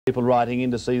People writing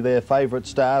in to see their favourite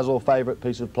stars or favourite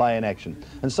piece of play in action.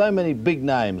 And so many big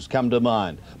names come to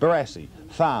mind. Barassi,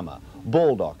 Farmer,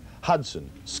 Baldock,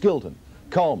 Hudson, Skilton,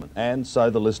 Coleman, and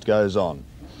so the list goes on.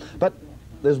 But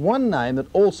there's one name that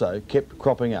also kept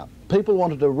cropping up. People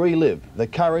wanted to relive the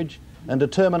courage and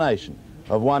determination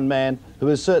of one man who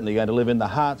is certainly going to live in the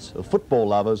hearts of football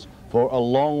lovers for a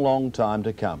long, long time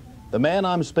to come. The man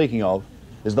I'm speaking of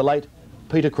is the late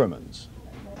Peter Crimmins.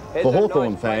 For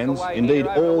Hawthorn fans, indeed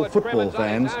all football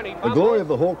fans, the glory of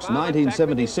the Hawks'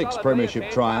 1976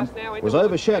 premiership triumph was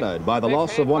overshadowed by the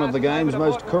loss of one of the game's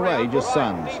most courageous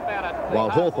sons. While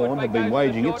Hawthorn had been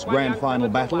waging its grand final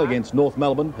battle against North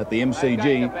Melbourne at the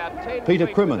MCG, Peter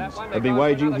Crimmins had been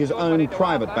waging his own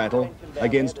private battle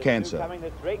against cancer.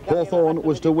 Hawthorn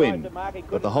was to win,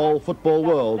 but the whole football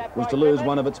world was to lose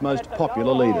one of its most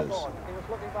popular leaders.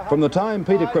 From the time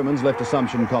Peter Crimmins left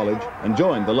Assumption College and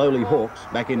joined the lowly Hawks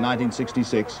back in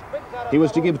 1966, he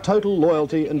was to give total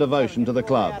loyalty and devotion to the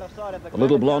club. The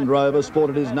little blonde rover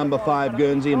sported his number 5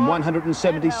 Guernsey in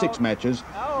 176 matches,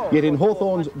 yet in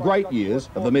Hawthorn's great years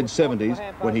of the mid-70s,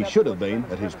 when he should have been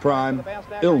at his prime,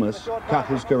 illness cut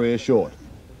his career short.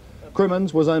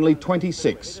 Crimmins was only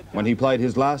 26 when he played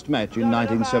his last match in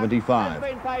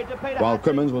 1975. While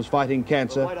Crimmins was fighting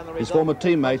cancer, his former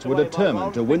teammates were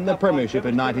determined to win the premiership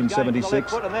in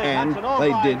 1976, and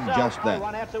they did just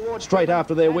that. Straight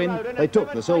after their win, they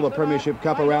took the Silver Premiership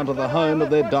Cup around to the home of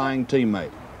their dying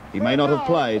teammate. He may not have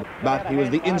played, but he was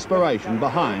the inspiration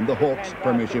behind the Hawks'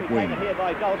 premiership win.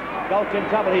 Golt's in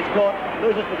trouble, he's caught,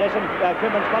 loses possession,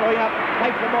 Crimmins following up,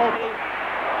 takes the ball.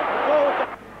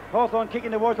 Hawthorn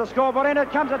kicking towards the scoreboard, and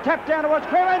it comes a tap down towards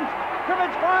Crimmins.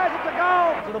 Crimmins fires, it's a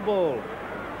goal. To the ball.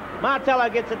 Martello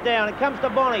gets it down, it comes to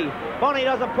Bonnie. Bonnie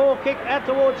does a poor kick out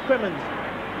towards Crimmins.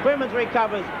 Crimmins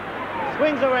recovers,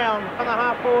 swings around on the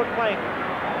half-forward flank.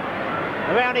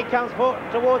 Around he comes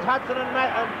towards Hudson and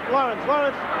Lawrence.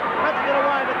 Lawrence punches it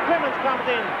away, but Crimmins comes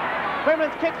in.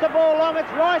 Crimmins kicks the ball long, it's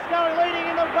Rice going leading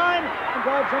in the game and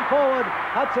drives him forward.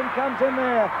 Hudson comes in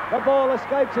there, the ball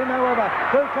escapes him however.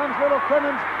 Through comes little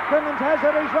Crimmins. Crimmins has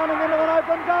it, he's running into an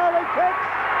open goal, he kicks!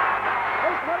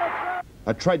 He's put it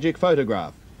through. A tragic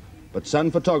photograph, but Sun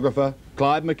photographer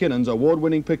Clive McKinnon's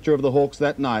award-winning picture of the Hawks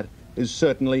that night is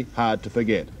certainly hard to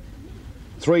forget.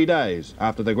 3 days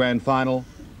after the grand final,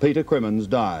 Peter Crimmins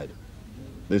died.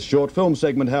 This short film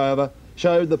segment, however,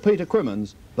 showed the Peter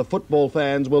Crimmins the football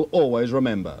fans will always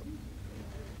remember.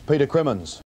 Peter Crimmins.